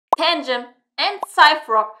Tangem and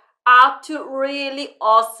Cypherock are two really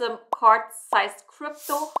awesome card-sized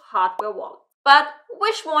crypto hardware wallets. But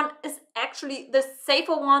which one is actually the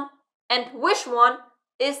safer one and which one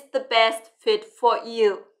is the best fit for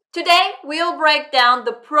you? Today we'll break down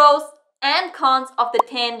the pros and cons of the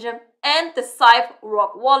Tangem and the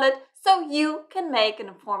Cypherock wallet so you can make an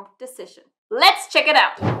informed decision. Let's check it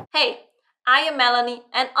out. Hey, I am Melanie,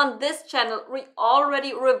 and on this channel we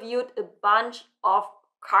already reviewed a bunch of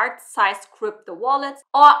card-sized crypto wallets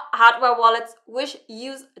or hardware wallets which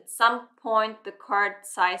use at some point the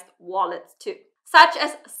card-sized wallets too. Such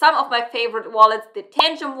as some of my favorite wallets, the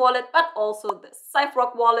Tangem wallet, but also the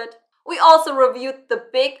Cypherock wallet. We also reviewed the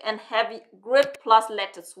big and heavy Grid Plus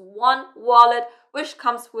Lattice 1 wallet, which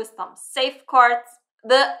comes with some safeguards,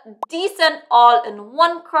 the decent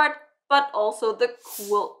all-in-one card, but also the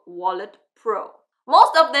Cool Wallet Pro.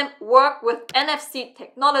 Most of them work with NFC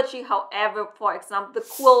technology, however, for example, the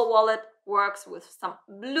Cool Wallet works with some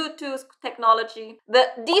Bluetooth technology. The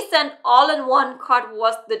decent all-in-one card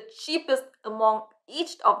was the cheapest among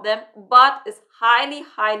each of them, but is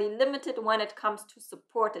highly limited when it comes to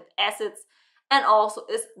supported assets and also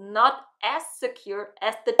is not as secure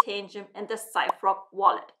as the Tangem and the Cypherock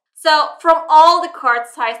wallet. So from all the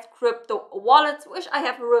card-sized crypto wallets which I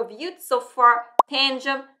have reviewed so far,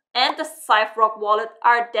 Tangem and the Cypherock wallet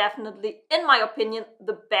are definitely, in my opinion,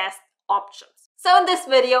 the best options. So in this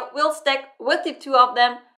video, we'll stick with the two of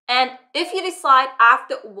them, and if you decide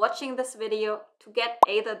after watching this video to get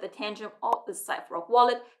either the Tangem or the Cypherock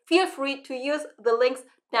wallet, feel free to use the links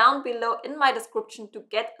down below in my description to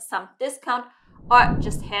get some discount, or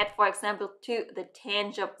just head, for example, to the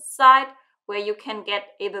Tangem site where you can get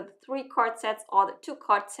either the 3 card sets or the 2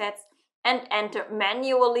 card sets and enter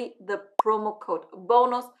manually the promo code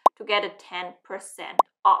bonus to get a 10%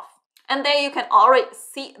 off. And there you can already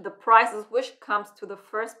see the prices which comes to the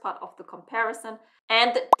first part of the comparison.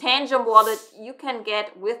 And the Tangem wallet you can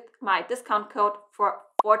get with my discount code for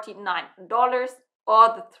 $49 or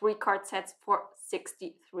the 3 card sets for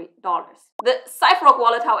 $63. The Cypherock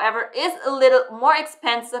wallet, however, is a little more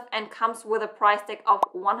expensive and comes with a price tag of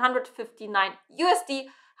 $159 USD.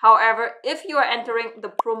 However, if you are entering the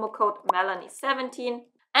promo code Melanie17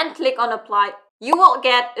 and click on apply, you will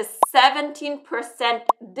get a 17%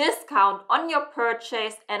 discount on your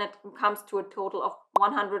purchase, and it comes to a total of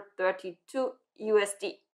 $132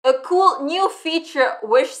 USD. A cool new feature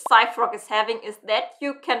which Cypherock is having is that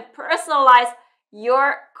you can personalize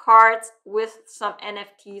your cards with some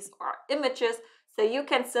NFTs or images. So you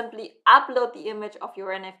can simply upload the image of your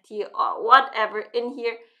NFT or whatever in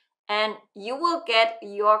here, and you will get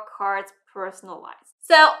your cards personalized.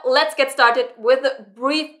 So let's get started with a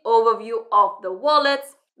brief overview of the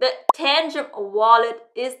wallets. The Tangem wallet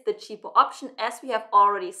is the cheaper option, as we have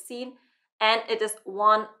already seen, and it is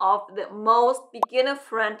one of the most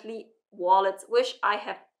beginner-friendly wallets which I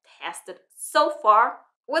have tested so far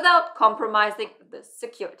without compromising the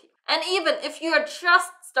security. And even if you are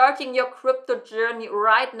just starting your crypto journey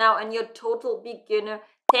right now and you're a total beginner,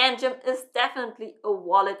 Tangem is definitely a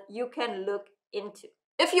wallet you can look into.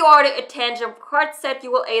 If you order a Tangem card set,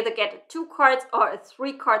 you will either get 2 cards or a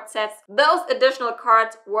 3 card sets. Those additional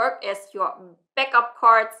cards work as your backup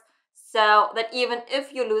cards, so that even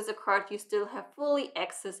if you lose a card, you still have fully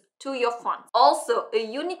access to your funds. Also, a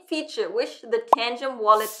unique feature which the Tangem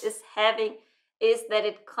wallet is having is that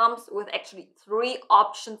it comes with actually 3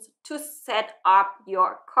 options to set up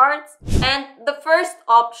your cards. And the first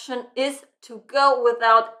option is to go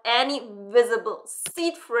without any visible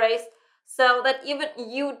seed phrase, so that even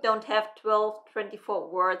you don't have 12, 24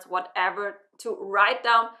 words, whatever, to write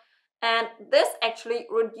down. And this actually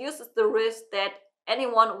reduces the risk that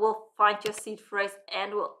anyone will find your seed phrase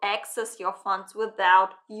and will access your funds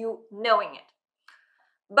without you knowing it.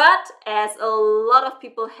 But as a lot of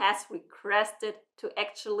people has requested to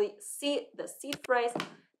actually see the seed phrase,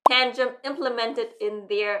 Tangem implemented in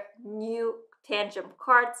their new Tangem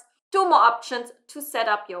cards 2 more options to set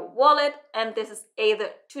up your wallet, and this is either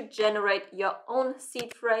to generate your own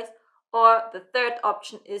seed phrase, or the third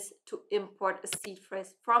option is to import a seed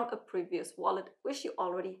phrase from a previous wallet which you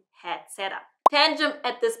already had set up. Tangem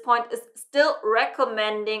at this point is still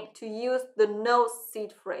recommending to use the no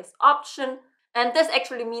seed phrase option, and this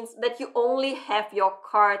actually means that you only have your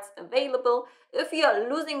cards available. If you are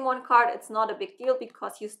losing 1 card, it's not a big deal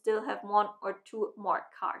because you still have 1 or 2 more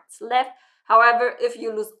cards left. However, if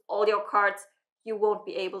you lose all your cards, you won't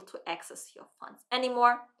be able to access your funds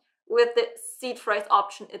anymore. With the seed phrase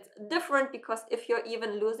option, it's different because if you're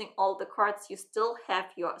even losing all the cards, you still have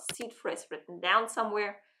your seed phrase written down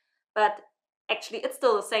somewhere. But actually, it's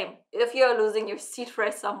still the same. If you're losing your seed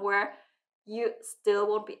phrase somewhere, you still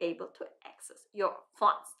won't be able to access your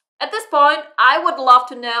funds. At this point, I would love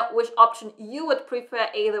to know which option you would prefer,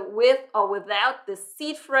 either with or without the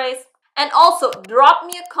seed phrase. And also drop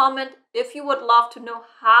me a comment if you would love to know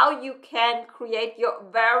how you can create your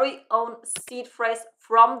very own seed phrase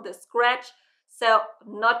from the scratch. So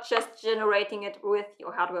not just generating it with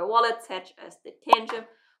your hardware wallet such as the Tangem,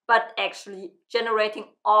 but actually generating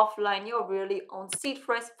offline your really own seed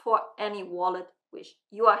phrase for any wallet which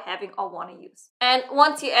you are having or want to use. And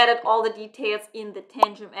once you added all the details in the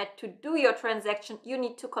Tangem app to do your transaction, you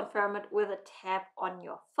need to confirm it with a tap on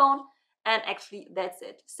your phone. And actually that's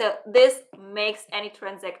it. So this makes any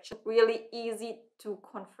transaction really easy to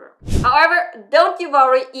confirm. However, don't you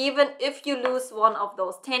worry, even if you lose one of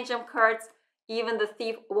those Tangem cards, even the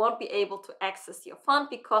thief won't be able to access your fund,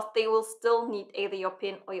 because they will still need either your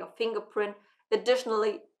PIN or your fingerprint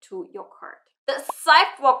additionally to your card. The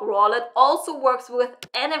Cypherock wallet also works with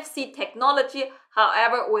NFC technology.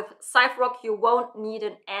 However, with Cypherock you won't need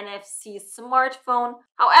an NFC smartphone.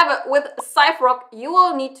 However, with Cypherock you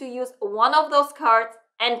will need to use one of those cards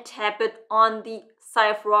and tap it on the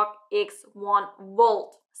Cypherock X1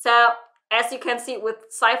 Volt. So as you can see, with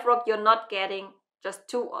Cypherock you're not getting just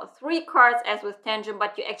 2 or 3 cards as with Tangem,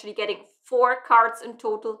 but you're actually getting 4 cards in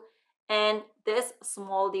total, and this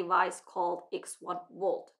small device called X1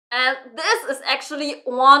 Volt. And this is actually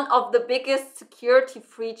one of the biggest security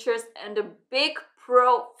features and a big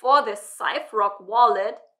pro for the Cypherock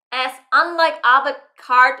wallet, as unlike other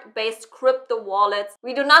card-based crypto wallets,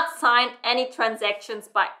 we do not sign any transactions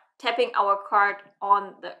by tapping our card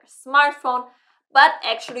on the smartphone, but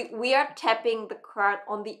actually we are tapping the card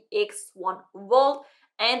on the X1 Volt,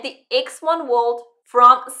 and the X1 Volt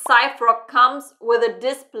from Cypherock comes with a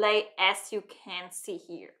display, as you can see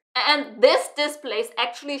here. And this display is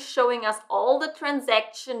actually showing us all the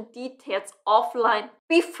transaction details offline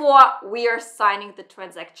before we are signing the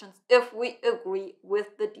transactions, if we agree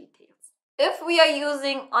with the details. If we are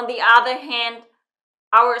using, on the other hand,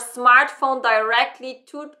 our smartphone directly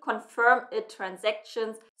to confirm a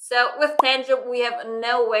transaction, so with Tangem we have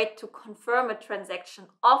no way to confirm a transaction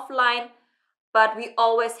offline, but we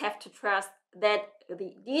always have to trust that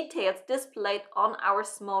the details displayed on our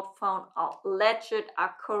smartphone are legit,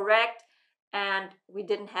 are correct, and we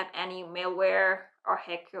didn't have any malware or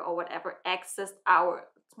hacker or whatever accessed our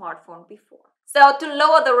smartphone before. So to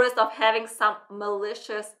lower the risk of having some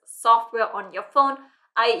malicious software on your phone,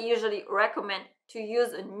 I usually recommend to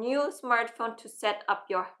use a new smartphone to set up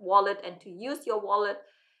your wallet and to use your wallet.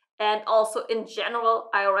 And also in general,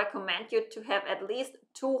 I recommend you to have at least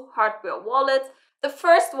 2 hardware wallets. The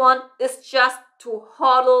first one is just to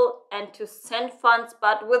hodl and to send funds,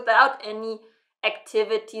 but without any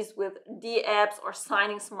activities with D-apps or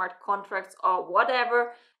signing smart contracts or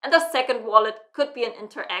whatever. And the second wallet could be an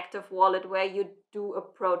interactive wallet where you do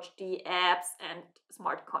approach D-apps and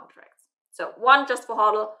smart contracts. So one just for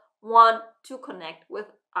hodl, one to connect with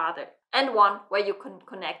other, and one where you can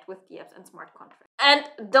connect with D-apps and smart contracts.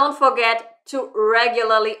 And don't forget to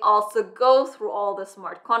regularly also go through all the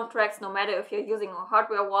smart contracts, no matter if you're using a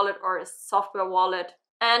hardware wallet or a software wallet,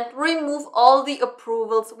 and remove all the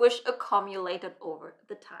approvals which accumulated over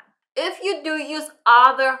the time. If you do use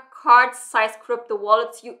other card-sized crypto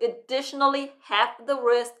wallets, you additionally have the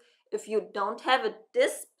risk, if you don't have a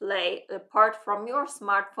display apart from your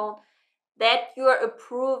smartphone, that you are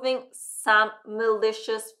approving some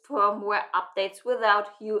malicious firmware updates without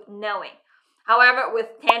you knowing. However, with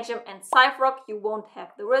Tangem and Cypherock, you won't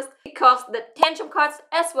have the risk, because the Tangem cards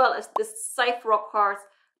as well as the Cypherock cards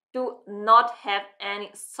do not have any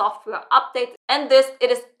software updates, and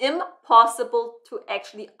it is impossible to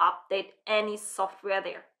actually update any software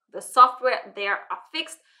there. The software there are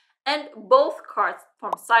fixed, and both cards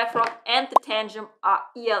from Cypherock and the Tangem are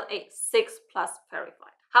ELA 6+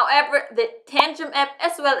 verified. However, the Tangem app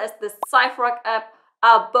as well as the Cypherock app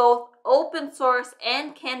are both open source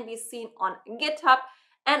and can be seen on GitHub,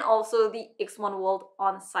 and also the X1 Volt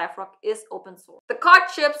on Cypherock is open source. The card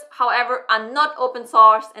chips, however, are not open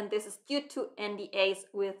source, and this is due to NDAs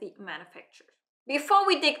with the manufacturers. Before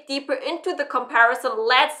we dig deeper into the comparison,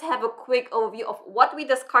 let's have a quick overview of what we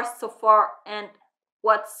discussed so far and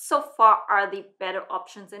what so far are the better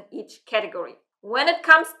options in each category. When it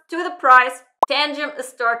comes to the price, Tangem is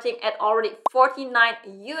starting at already 49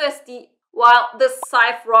 USD, while the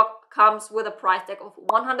Cypherock comes with a price tag of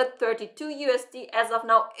 132 USD as of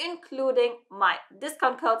now, including my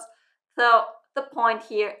discount codes. So the point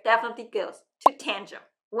here definitely goes to Tangem.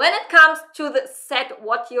 When it comes to the set,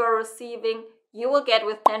 what you are receiving, you will get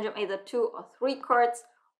with Tangem either 2 or 3 cards,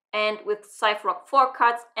 and with Cypherock 4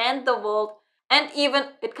 cards and the Volt. And even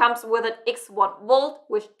it comes with an X1 Volt,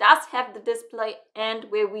 which does have the display and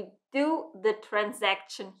where we do the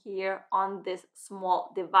transaction here on this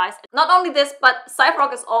small device. Not only this, but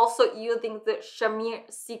Cypherock is also using the Shamir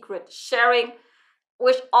secret sharing,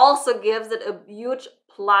 which also gives it a huge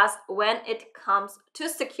plus when it comes to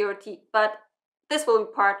security, but this will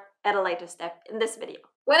be part at a later step in this video.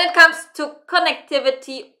 When it comes to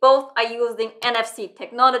connectivity, both are using NFC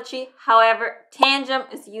technology. However,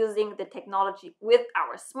 Tangem is using the technology with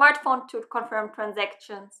our smartphone to confirm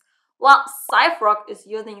transactions, while Cypherock is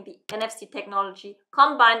using the NFC technology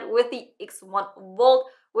combined with the X1 Volt,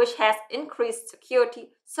 which has increased security,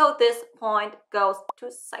 so this point goes to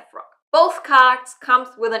Cypherock. Both cards comes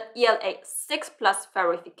with an ELA 6 Plus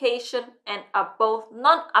verification and are both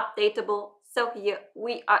non-updatable, so here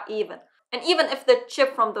we are even. And even if the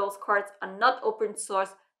chip from those cards are not open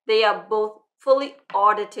source, they are both fully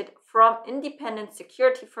audited from independent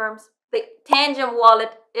security firms. The Tangem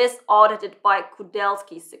wallet is audited by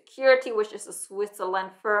Kudelski Security, which is a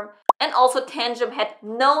Switzerland firm. And also Tangem had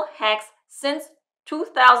no hacks since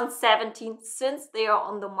 2017, since they are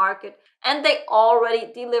on the market. And they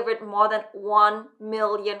already delivered more than 1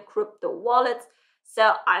 million crypto wallets.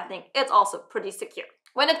 So I think it's also pretty secure.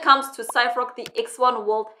 When it comes to Cypherock, the X1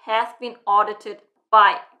 Volt has been audited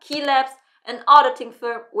by Keylabs, an auditing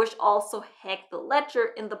firm which also hacked the ledger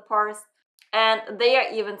in the past. And they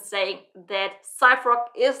are even saying that Cypherock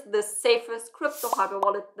is the safest crypto hardware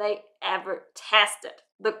wallet they ever tested.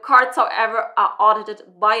 The cards, however, are audited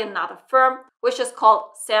by another firm, which is called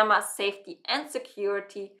Serma Safety and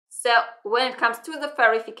Security. So when it comes to the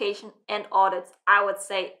verification and audits, I would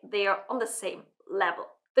say they are on the same level.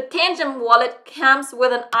 The Tangem wallet comes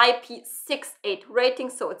with an IP68 rating,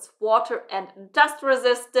 so it's water and dust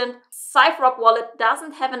resistant. Cypherock wallet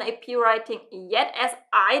doesn't have an IP rating yet, as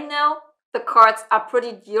I know. The cards are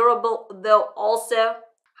pretty durable though also.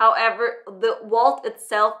 However, the vault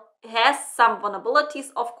itself has some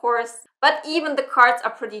vulnerabilities, of course, but even the cards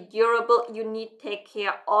are pretty durable. You need to take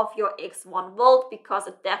care of your X1 Volt because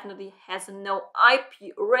it definitely has no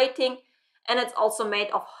IP rating, and it's also made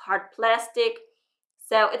of hard plastic.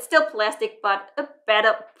 So it's still plastic, but a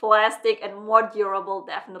better plastic and more durable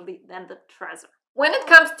definitely than the Trezor. When it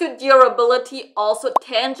comes to durability, also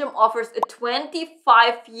Tangem offers a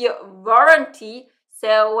 25-year warranty.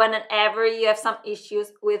 So whenever you have some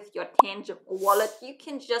issues with your Tangem wallet, you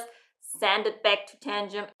can just send it back to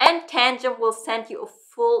Tangem, and Tangem will send you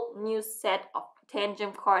a full new set of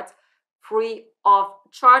Tangem cards free of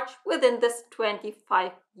charge within this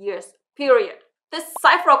 25 years period. This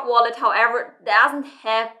Cypherock wallet, however, doesn't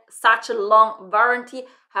have such a long warranty.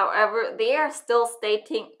 However, they are still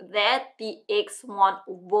stating that the X1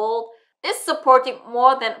 Volt is supporting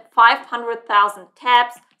more than 500,000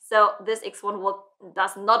 taps. So this X1 Volt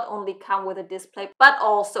does not only come with a display, but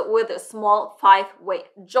also with a small 5-way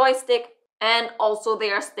joystick. And also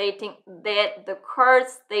they are stating that the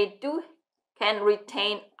cards they do can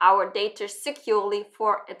retain our data securely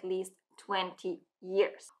for at least 20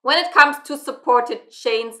 years. When it comes to supported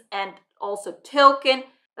chains and also token,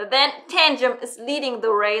 then Tangem is leading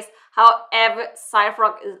the race. However,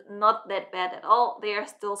 Cypherock is not that bad at all. They are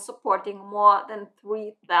still supporting more than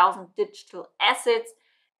 3,000 digital assets.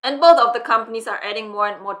 And both of the companies are adding more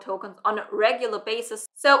and more tokens on a regular basis.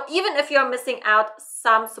 So even if you're missing out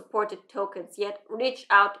some supported tokens yet, reach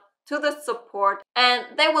out to the support and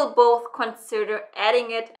they will both consider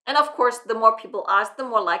adding it. And of course, the more people ask, the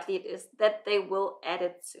more likely it is that they will add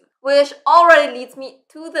it soon. Which already leads me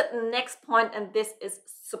to the next point, and this is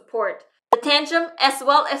support. The Tangem as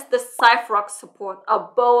well as the Cypherock support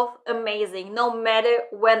are both amazing. No matter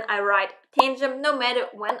when I write Tangem, no matter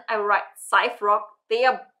when I write Cypherock, they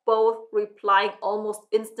are both replying almost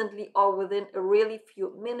instantly or within a really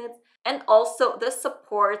few minutes. And also the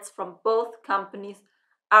supports from both companies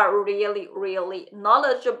are really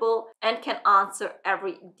knowledgeable and can answer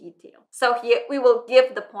every detail. So here we will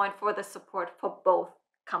give the point for the support for both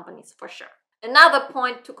companies for sure. Another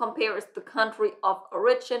point to compare is the country of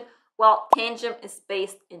origin. While Tangem is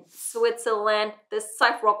based in Switzerland, the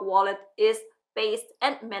Cypherock wallet is based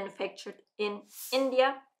and manufactured in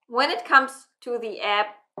India. When it comes to the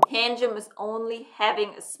app, Tangem is only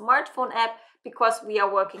having a smartphone app because we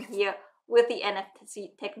are working here with the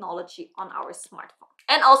NFC technology on our smartphone.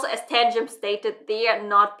 And also, as Tangem stated, they are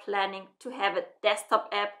not planning to have a desktop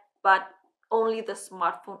app, but only the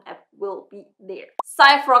smartphone app will be there.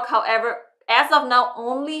 Cypherock, however, as of now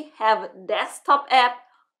only have a desktop app,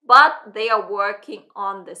 but they are working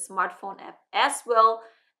on the smartphone app as well.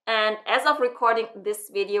 And as of recording this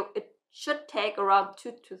video, it should take around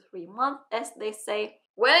 2 to 3 months, as they say.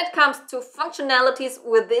 When it comes to functionalities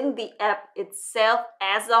within the app itself,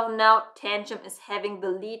 as of now, Tangem is having the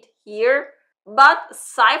lead here. But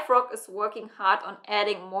Cypherock is working hard on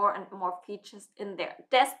adding more and more features in their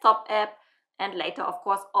desktop app and later, of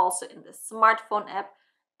course, also in the smartphone app.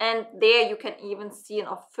 And there you can even see an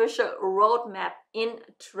official roadmap in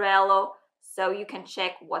Trello, so you can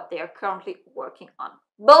check what they are currently working on.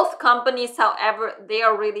 Both companies, however, they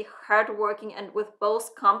are really hardworking, and with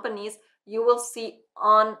both companies, you will see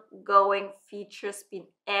ongoing features being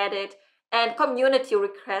added and community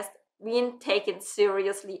requests being taken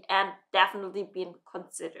seriously and definitely being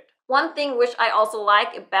considered. One thing which I also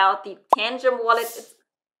like about the Tangem wallet is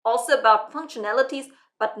also about functionalities,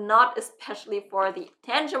 but not especially for the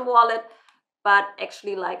Tangem wallet, but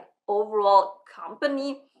actually like overall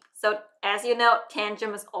company. So as you know,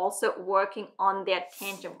 Tangem is also working on their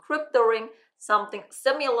Tangem crypto ring, something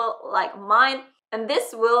similar like mine. And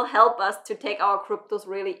this will help us to take our cryptos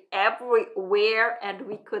really everywhere, and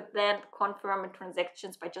we could then confirm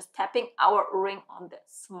transactions by just tapping our ring on the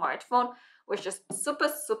smartphone, which is super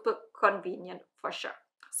convenient for sure.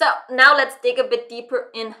 So now let's dig a bit deeper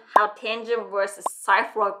in how Tangem versus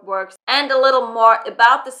Cypherock works and a little more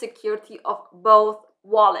about the security of both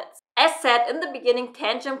wallets. As said in the beginning,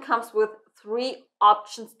 Tangem comes with 3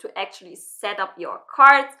 options to actually set up your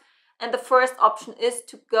cards. And the first option is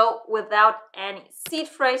to go without any seed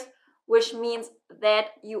phrase, which means that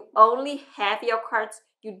you only have your cards.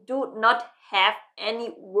 You do not have any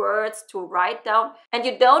words to write down, and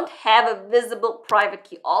you don't have a visible private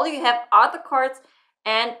key. All you have are the cards,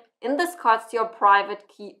 and in these cards your private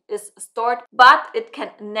key is stored, but it can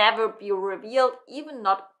never be revealed, even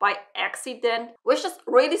not by accident, which is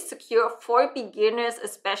really secure for beginners,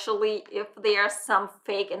 especially if there are some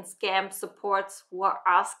fake and scam supports who are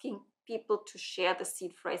asking people to share the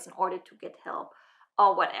seed phrase in order to get help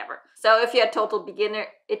or whatever. So if you're a total beginner,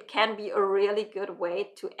 it can be a really good way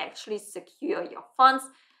to actually secure your funds.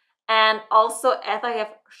 And also, as I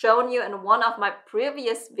have shown you in one of my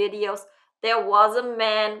previous videos, there was a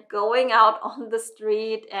man going out on the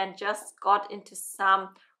street and just got into some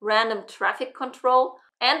random traffic control,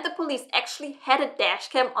 and the police actually had a dash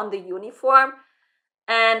cam on the uniform,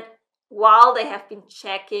 and while they have been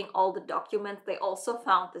checking all the documents, they also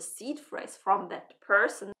found the seed phrase from that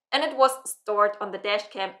person, and it was stored on the dash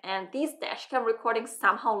cam, and these dash cam recordings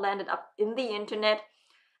somehow landed up in the internet,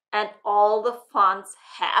 and all the funds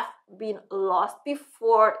have been lost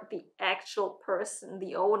before the actual person,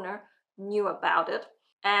 the owner, knew about it.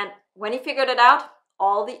 And when he figured it out,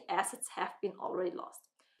 all the assets have been already lost.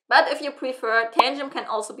 But if you prefer, Tangem can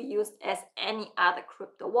also be used as any other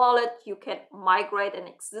crypto wallet. You can migrate an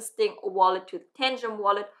existing wallet to the Tangem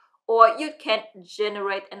wallet, or you can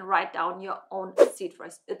generate and write down your own seed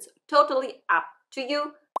phrase. It's totally up to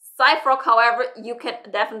you. Cypherock, however, you can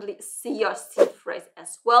definitely see your seed phrase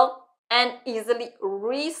as well and easily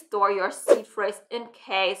restore your seed phrase in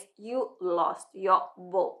case you lost your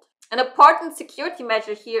vault. An important security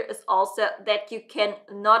measure here is also that you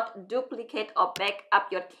cannot duplicate or back up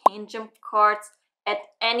your Tangem cards at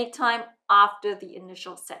any time after the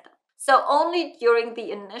initial setup. So only during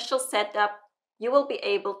the initial setup you will be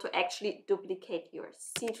able to actually duplicate your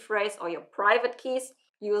seed phrase or your private keys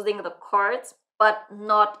using the cards, but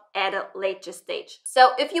not at a later stage.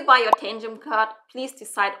 So if you buy your Tangem card, please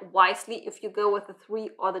decide wisely if you go with the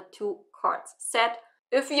 3 or the 2 cards set.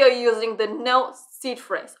 If you're using the no seed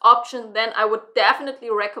phrase option, then I would definitely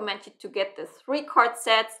recommend you to get the 3 card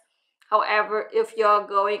sets. However, if you're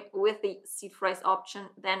going with the seed phrase option,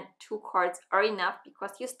 then 2 cards are enough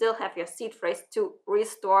because you still have your seed phrase to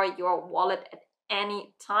restore your wallet at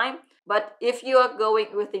any time. But if you are going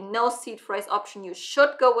with the no seed phrase option, you should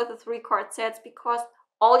go with the 3 card sets because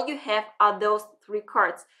all you have are those 3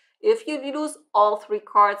 cards. If you lose all 3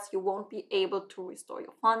 cards, you won't be able to restore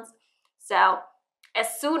your funds. So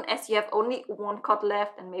as soon as you have only 1 card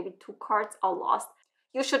left and maybe 2 cards are lost,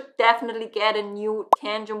 you should definitely get a new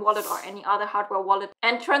Tangem wallet or any other hardware wallet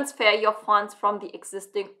and transfer your funds from the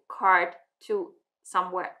existing card to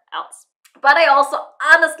somewhere else. But I also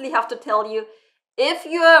honestly have to tell you, if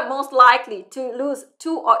you are most likely to lose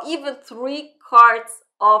 2 or even 3 cards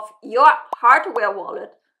of your hardware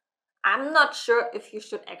wallet, I'm not sure if you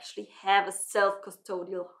should actually have a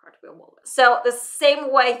self-custodial hardware wallet. So the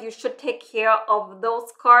same way you should take care of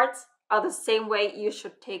those cards are the same way you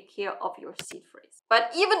should take care of your seed phrase.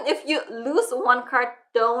 But even if you lose 1 card,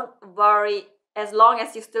 don't worry. As long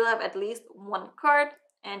as you still have at least 1 card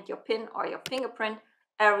and your PIN or your fingerprint,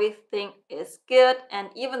 everything is good, and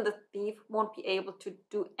even the thief won't be able to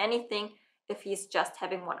do anything if he's just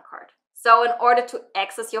having 1 card. So in order to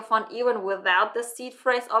access your fund even without the seed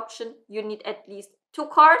phrase option, you need at least 2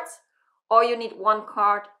 cards, or you need 1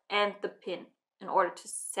 card and the PIN in order to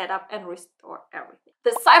set up and restore everything.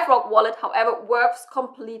 The Cypherock wallet, however, works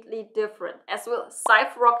completely different. As with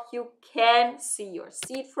Cypherock, you can see your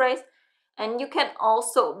seed phrase, and you can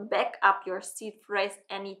also back up your seed phrase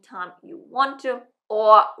anytime you want to,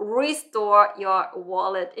 or restore your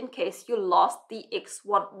wallet in case you lost the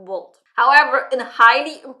X1 vault. However, a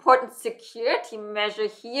highly important security measure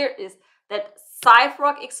here is that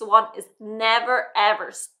Cypherock X1 is never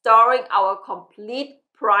ever storing our complete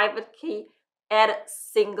private key at a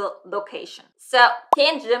single location. So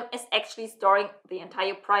Tangem is actually storing the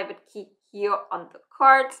entire private key here on the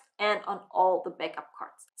cards and on all the backup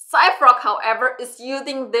cards. Cypherock, however, is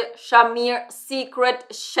using the Shamir secret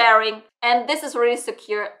sharing, and this is really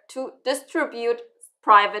secure to distribute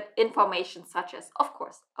private information such as, of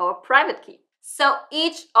course, our private key. So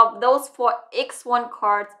each of those 4 X1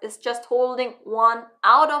 cards is just holding 1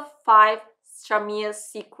 out of 5 Shamir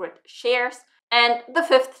secret shares, and the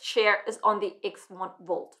 5th share is on the X1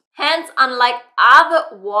 vault. Hence, unlike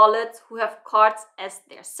other wallets who have cards as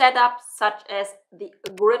their setup, such as the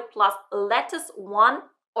Grid Plus Lattice 1,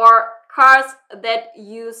 or cards that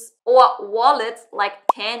use, or wallets like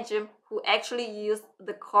Tangem who actually use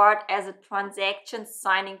the card as a transaction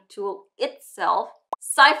signing tool itself,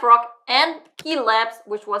 Cypherock and Key Labs,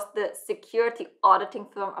 which was the security auditing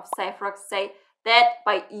firm of Cypherock, say that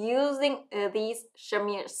by using these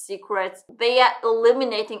Shamir secrets, they are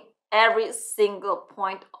eliminating every single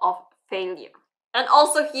point of failure. And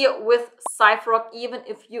also here with Cypherock, even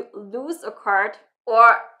if you lose a card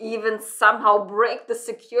or even somehow break the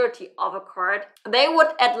security of a card, they would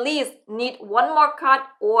at least need 1 more card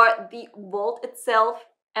or the vault itself,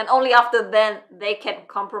 and only after then they can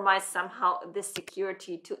compromise somehow the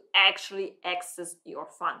security to actually access your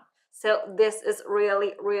fund. So this is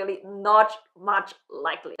really not much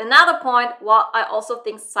likely. Another point, while I also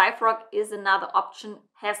think Cypherock is another option,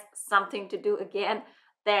 has something to do again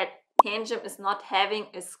that Tangem is not having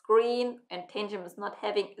a screen and Tangem is not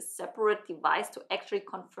having a separate device to actually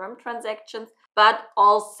confirm transactions, but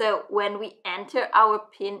also when we enter our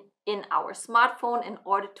PIN in our smartphone in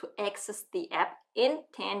order to access the app in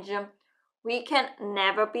Tangem, we can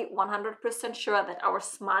never be 100% sure that our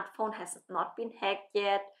smartphone has not been hacked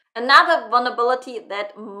yet. Another vulnerability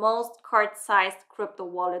that most card-sized crypto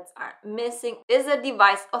wallets are missing is a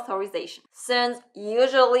device authorization. Since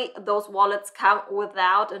usually those wallets come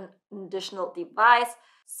without an additional device,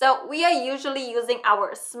 so we are usually using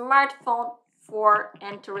our smartphone for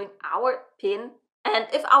entering our PIN. And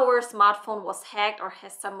if our smartphone was hacked or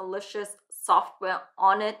has some malicious software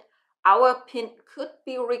on it, our PIN could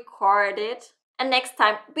be recorded and next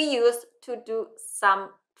time be used to do some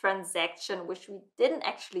transaction which we didn't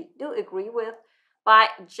actually do agree with by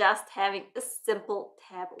just having a simple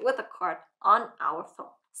tap with a card on our phone.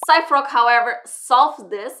 Cypherock, however, solves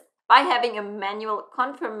this by having a manual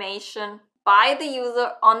confirmation by the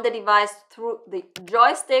user on the device through the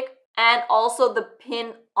joystick, and also the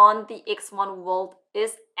PIN on the X1 vault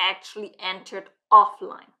is actually entered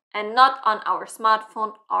offline and not on our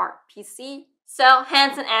smartphone or PC. So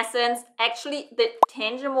hence in essence, actually the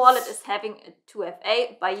Tangem wallet is having a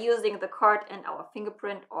 2FA by using the card and our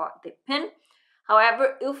fingerprint or the PIN.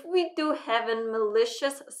 However, if we do have a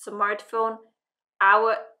malicious smartphone,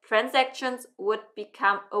 our transactions would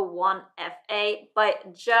become a 1FA by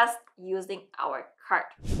just using our card.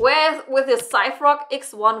 Whereas with the Cypherock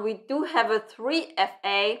X1, we do have a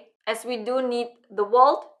 3FA, as we do need the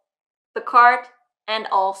vault, the card, and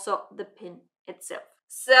also the PIN itself.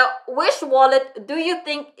 So which wallet do you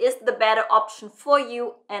think is the better option for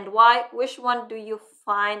you and why? Which one do you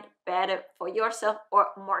find better for yourself or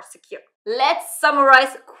more secure? Let's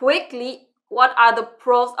summarize quickly what are the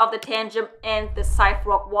pros of the Tangem and the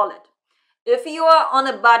Cypherock wallet. If you are on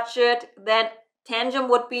a budget, then Tangem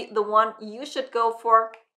would be the one you should go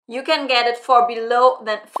for. You can get it for below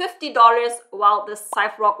than $50, while the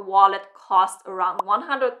Cypherock wallet costs around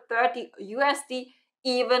 130 USD,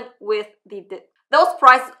 even with the those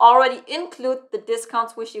prices already include the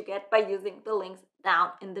discounts which you get by using the links down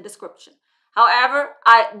in the description. However,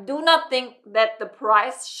 I do not think that the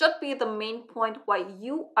price should be the main point why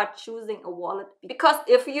you are choosing a wallet, because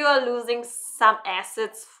if you are losing some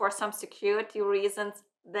assets for some security reasons,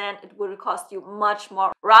 then it will cost you much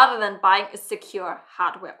more rather than buying a secure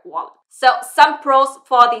hardware wallet. So some pros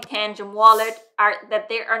for the Tangem wallet are that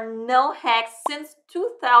there are no hacks since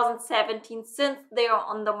 2017, since they are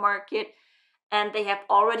on the market, and they have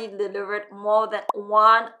already delivered more than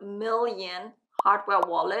 1 million hardware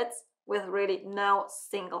wallets with really no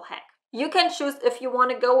single hack. You can choose if you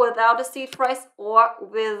want to go without a seed phrase or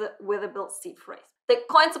with a built seed phrase. The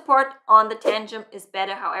coin support on the Tangem is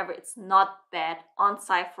better, however, it's not bad on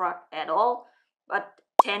Cypherock at all. But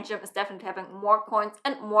Tangem is definitely having more coins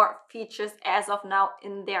and more features as of now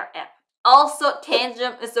in their app. Also,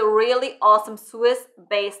 Tangem is a really awesome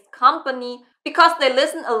Swiss-based company because they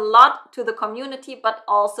listen a lot to the community, but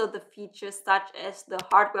also the features such as the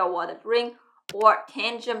hardware wallet ring or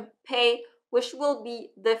Tangem Pay, which will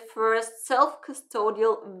be the first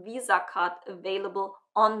self-custodial Visa card available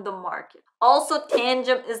on the market. Also,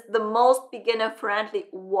 Tangem is the most beginner-friendly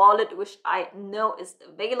wallet which I know is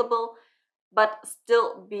available, but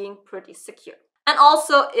still being pretty secure. And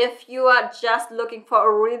also, if you are just looking for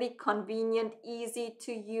a really convenient, easy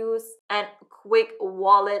to use and quick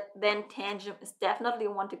wallet, then Tangem is definitely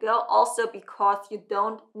one to go. Also because you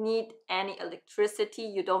don't need any electricity,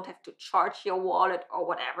 you don't have to charge your wallet or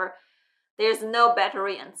whatever. There's no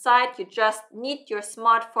battery inside, you just need your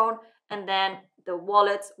smartphone and then the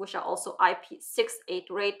wallets, which are also IP68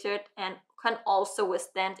 rated and can also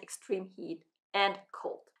withstand extreme heat and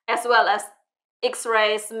cold, as well as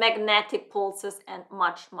X-rays, magnetic pulses, and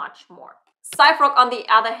much more. Cypherock, on the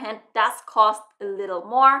other hand, does cost a little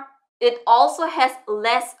more. It also has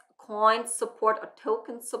less coin support or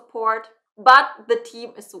token support, but the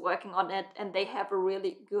team is working on it and they have a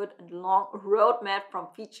really good and long roadmap from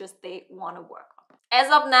features they want to work on. As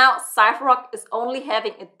of now, Cypherock is only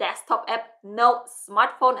having a desktop app, no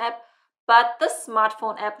smartphone app, but the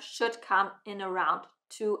smartphone app should come in around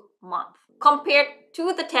 2 months. Compared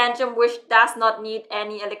to the Tangem, which does not need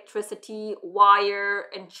any electricity, wire,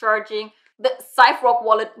 and charging, the Cypherock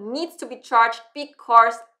wallet needs to be charged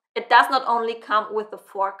because it does not only come with the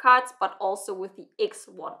 4 cards, but also with the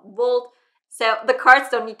X1 Volt. So the cards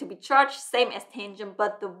don't need to be charged, same as Tangem,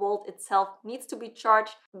 but the Volt itself needs to be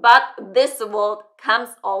charged. But this Volt comes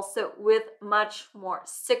also with much more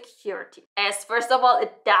security. As first of all,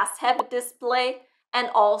 it does have a display, and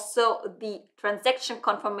also the transaction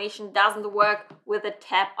confirmation doesn't work with a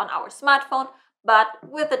tap on our smartphone, but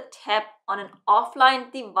with a tap on an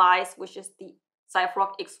offline device, which is the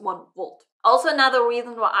Cypherock X1 Volt. Also, another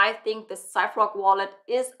reason why I think the Cypherock wallet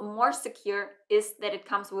is more secure is that it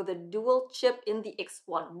comes with a dual chip in the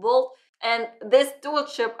X1 Volt. And this dual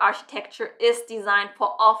chip architecture is designed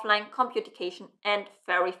for offline computation and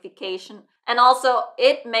verification. And also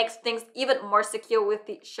it makes things even more secure with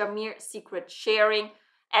the Shamir secret sharing,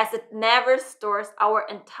 as it never stores our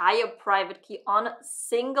entire private key on a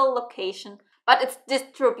single location, but it's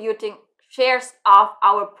distributing shares of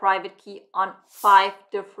our private key on 5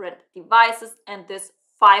 different devices, and this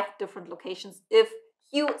 5 different locations if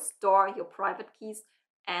you store your private keys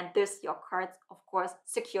and your cards, of course,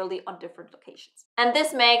 securely on different locations. And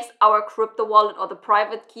this makes our crypto wallet or the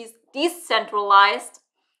private keys decentralized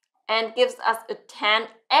and gives us a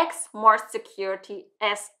 10x more security,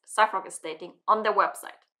 as Cypherock is stating on their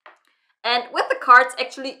website. And with the cards,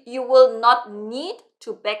 actually, you will not need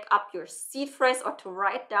to back up your seed phrase or to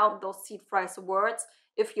write down those seed phrase words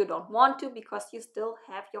if you don't want to, because you still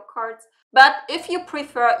have your cards. But if you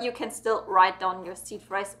prefer, you can still write down your seed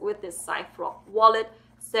phrase with this Cypherock wallet.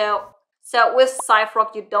 So with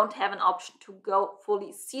Cypherock, you don't have an option to go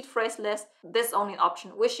fully seed phraseless. This is only an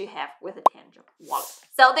option which you have with a Tangem wallet.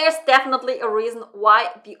 So there's definitely a reason why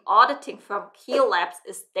the auditing firm Keel Labs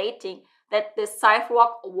is stating that the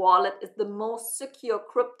Cypherock wallet is the most secure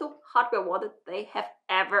crypto hardware wallet they have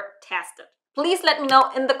ever tested. Please let me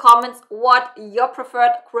know in the comments what your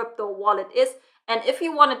preferred crypto wallet is. And if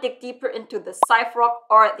you want to dig deeper into the Cypherock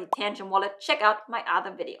or the Tangem wallet, check out my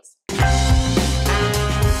other videos.